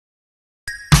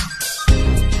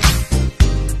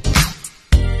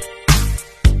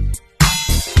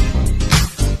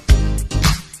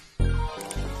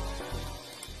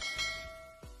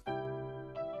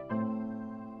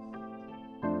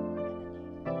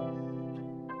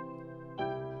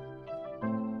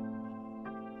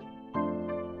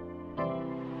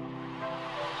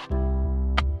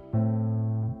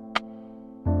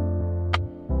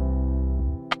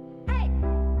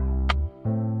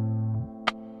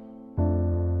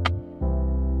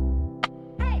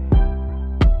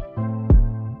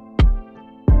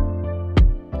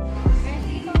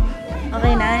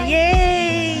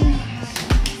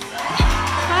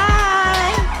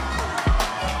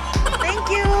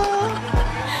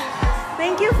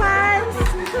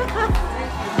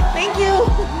Thank you.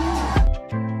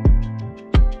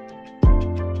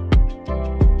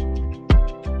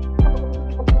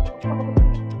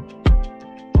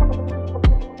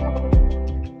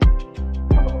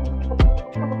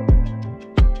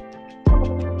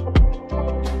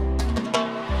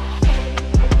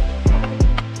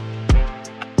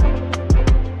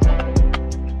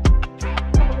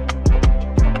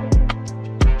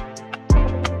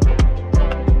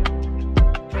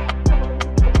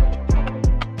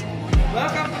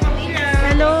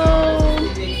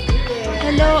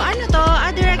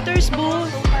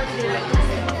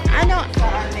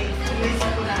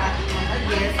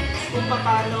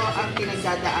 Paano ang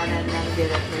pinagdadaanan ng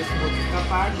director's booth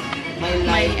kapag may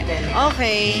live television.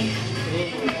 Okay.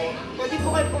 Pwede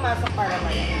po kayo pumasok para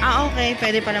manood. Okay.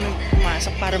 Pwede pa naman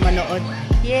pumasok para manood.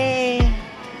 Yay!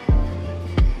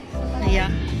 Ayan.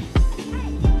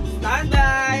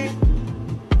 Standby!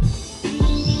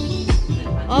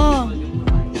 Oh.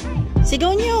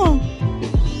 Sigaw nyo.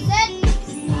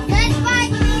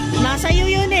 Nasa iyo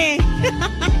yun eh.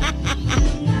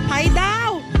 Hi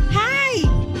daw! Hi!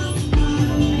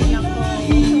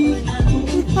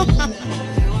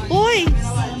 Uy!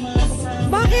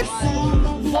 Bakit?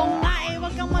 Bong nga eh,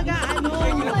 wag kang mag-ano.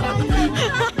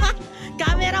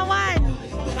 Camera 1!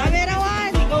 Camera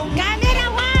 1! Camera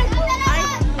 1! Ay!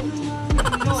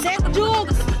 Set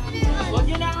jokes! Huwag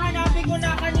nyo lang hanapin kung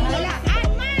na kanina. Wala!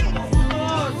 Add mic!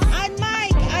 Add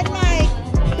mic! Add mic!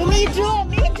 To medium!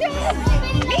 Medium!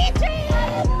 Medium!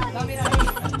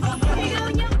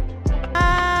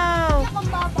 Wow!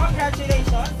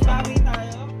 Congratulations! Bawi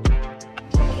tayo.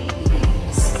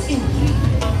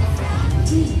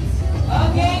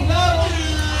 Okay, go!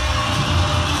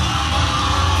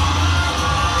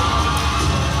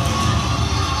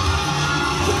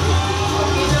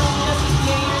 Okay, now muna si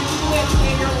player 2 and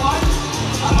player 1.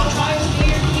 Habang tayo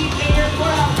player 3, player 4,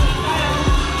 ang tayo.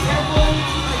 Careful!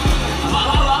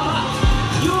 Aba!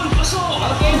 Yun, paso!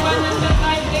 Okay, 100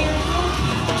 tayo, player 2.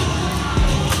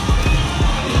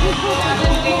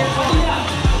 Player 4.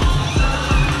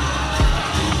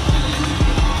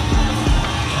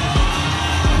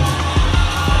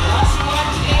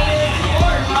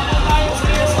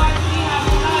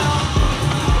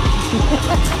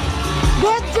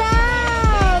 Good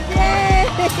job! Yay!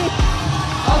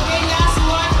 Okay, last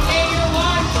one, player 1.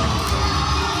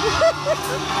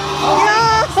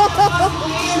 Yeah!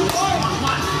 Player 4.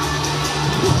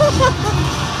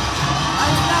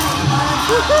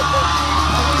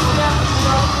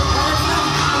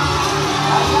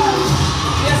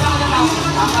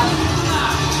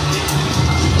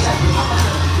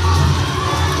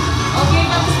 Okay,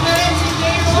 tapos na rin si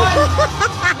player 1.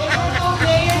 Player 2,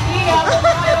 player 3, habang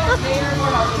tayo. Player 4,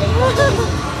 habang tayo.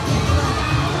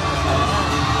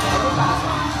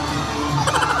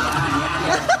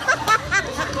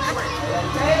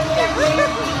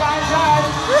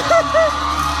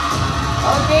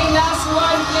 Okay, last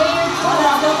one, player 4.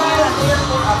 Habang tayo, player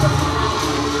 4, habang tayo.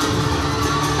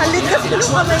 Halit kasi nung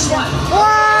kamay niya.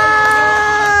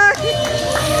 Wow!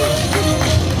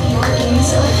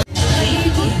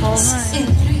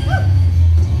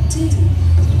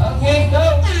 Okay, go!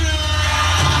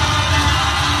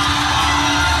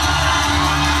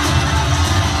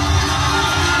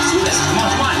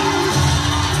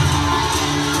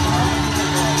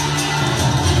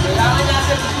 Kailangan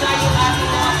nasa gitna yung ating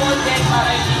mga content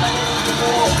para hindi manunod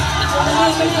po ang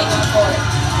ating mga content.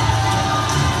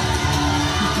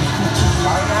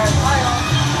 Parang tayo.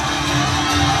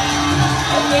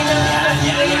 Okay na muna si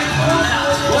player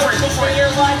 2. Player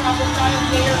 1, kapag tayo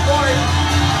player 4.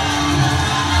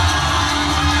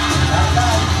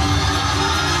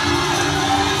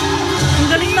 Ang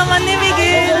galing naman ni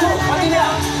Miguel.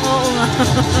 Oo nga.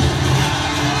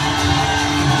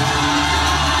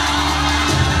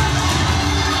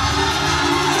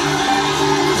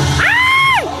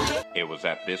 It was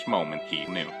at this moment he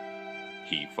knew.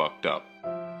 He fucked up.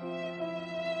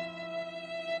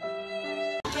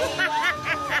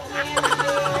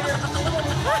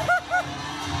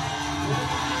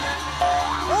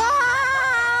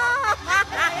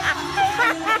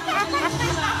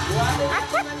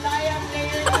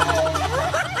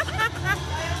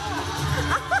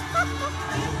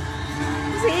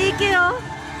 Si Iki, oh.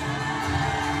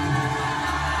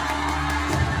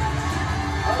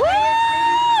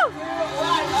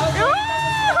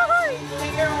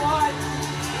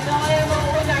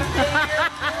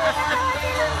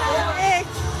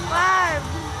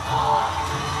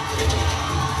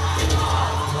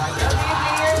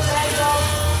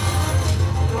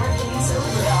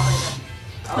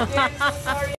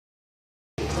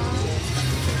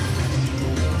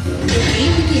 The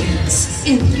game begins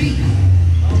in 3,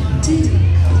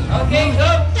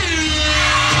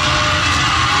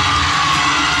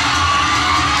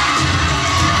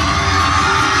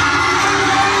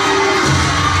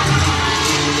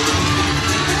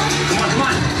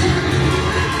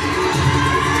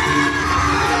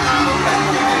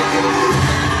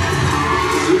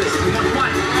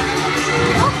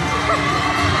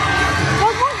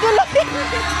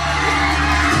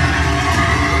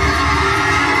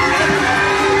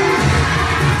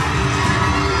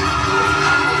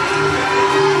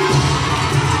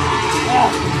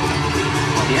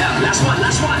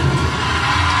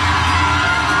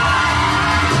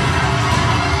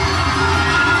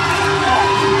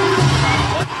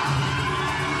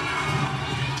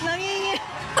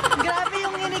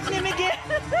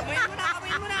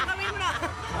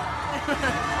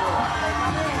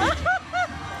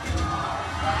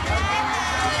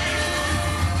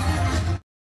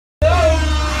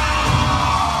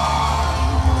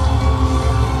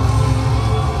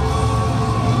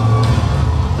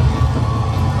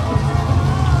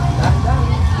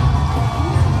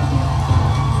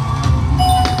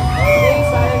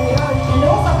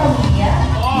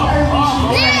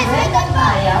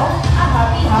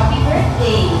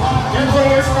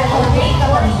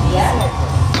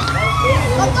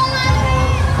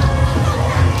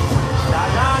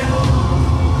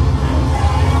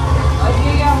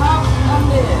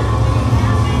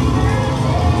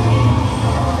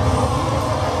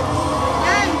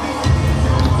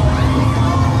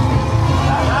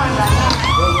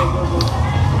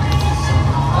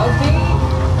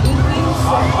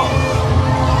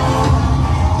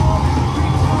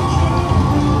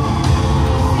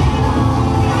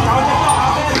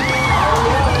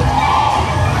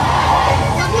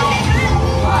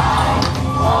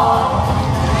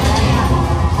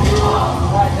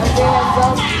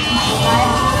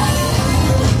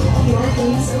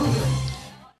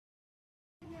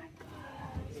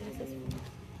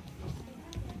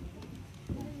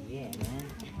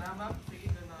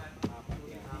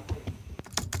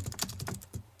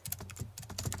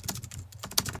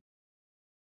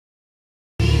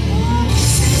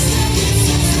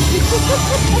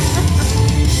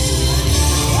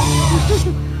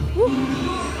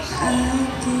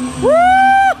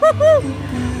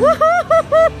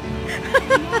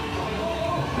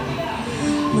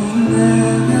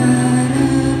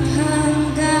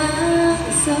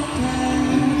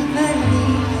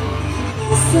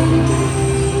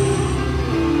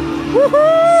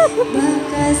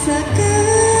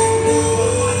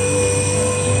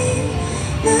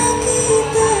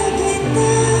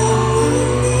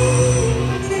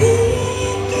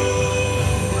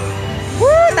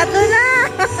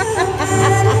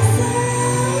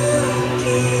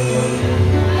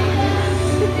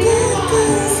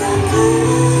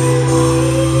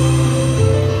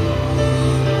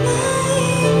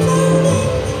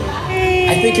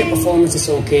 performance is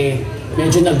okay.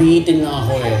 Medyo nabitin na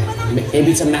ako eh.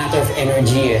 Maybe it's a matter of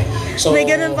energy eh. So, may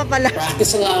ganun pa pala.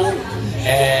 Practice lang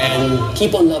and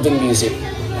keep on loving music.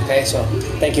 Okay, so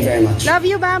thank you very much. Love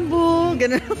you, Bamboo!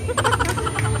 Ganun.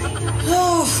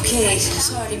 Okay,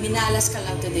 sorry, minalas ka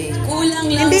lang today. Kulang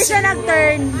lang. Hindi siya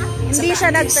nag-turn. Hindi siya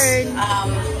nag-turn.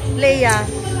 Leia.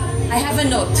 I have a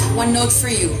note. One note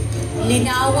for you.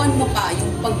 Linawan mo pa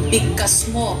yung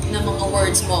pagbigkas mo ng mga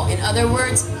words mo. In other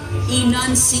words,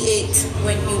 enunciate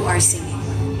when you are singing.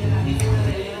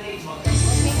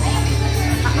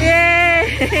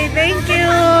 Yay! Thank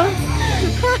you!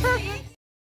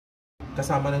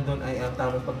 Kasama lang doon ay ang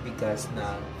tamang pagbigkas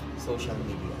ng social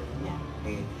media.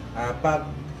 Okay. Pag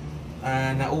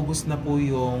naubos na po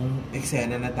yung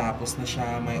eksena, natapos na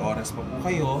siya, may oras pa po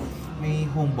kayo, may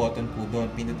home button po doon.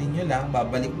 Pindutin nyo lang,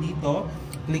 babalik dito,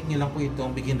 click nyo lang po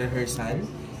itong begin rehearsal,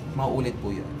 mauulit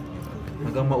po yun.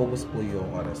 Hanggang maubos po yung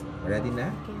oras. Ready na?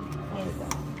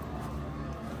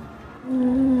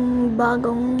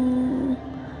 Bagong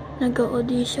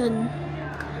nag-audition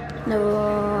na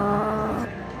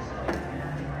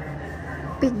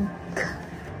pig.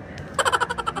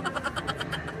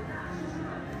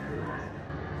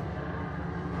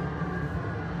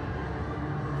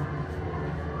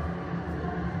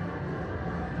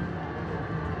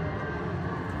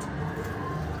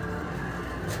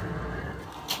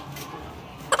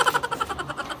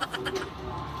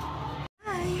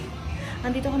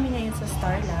 Nandito kami ngayon sa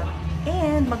Star Lab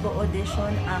and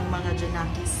mag-audition ang mga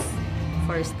Junakis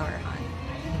for Star Hunt.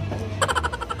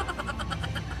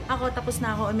 Ako, tapos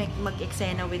na ako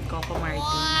mag-eksena with Coco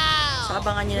Martin. So,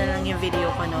 abangan nyo na lang yung video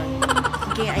ko nun.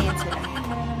 Okay, ayan sila.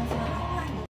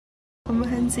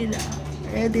 Kumahan sila.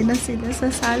 Ready na sila sa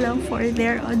salang for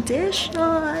their audition.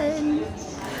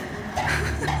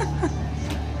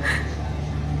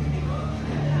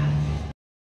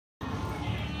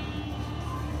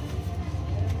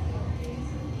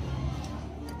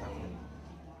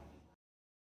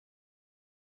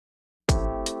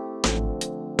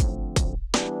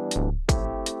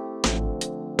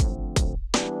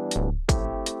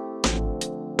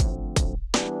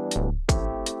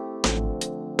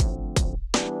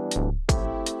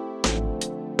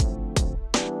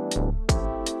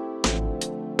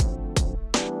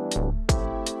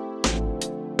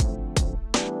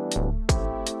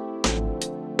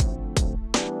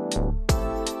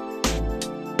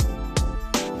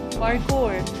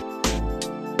 Parkour.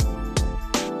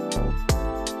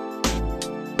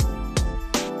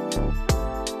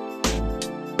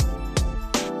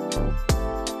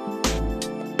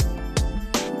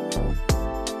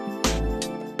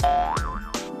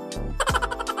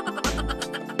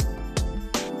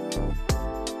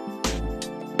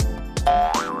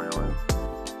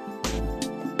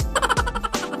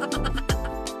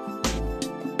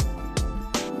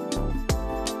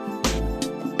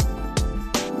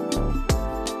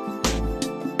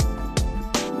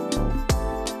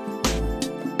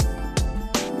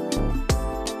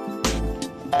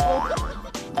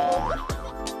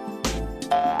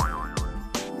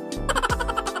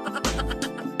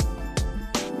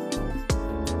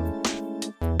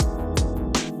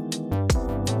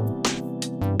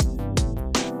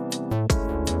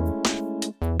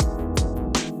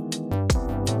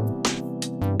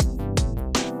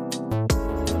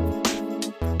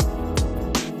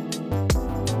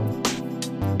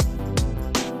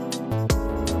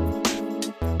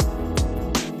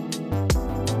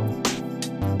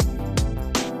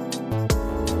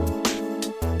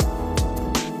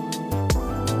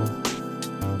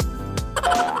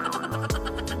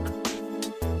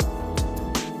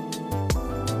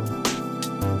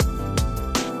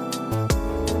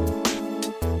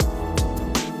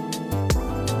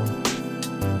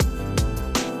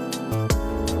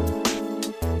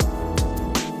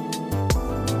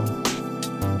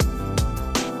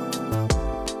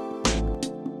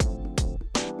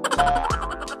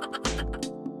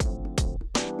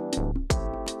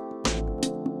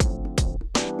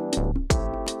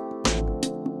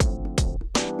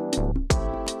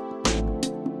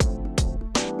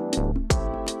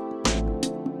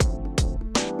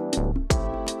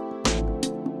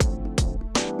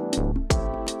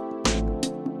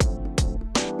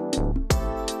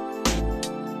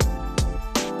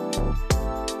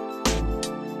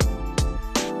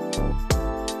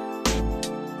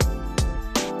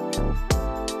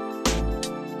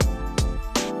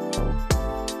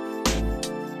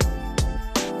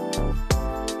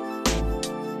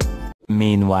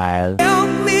 Meanwhile,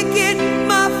 Help me get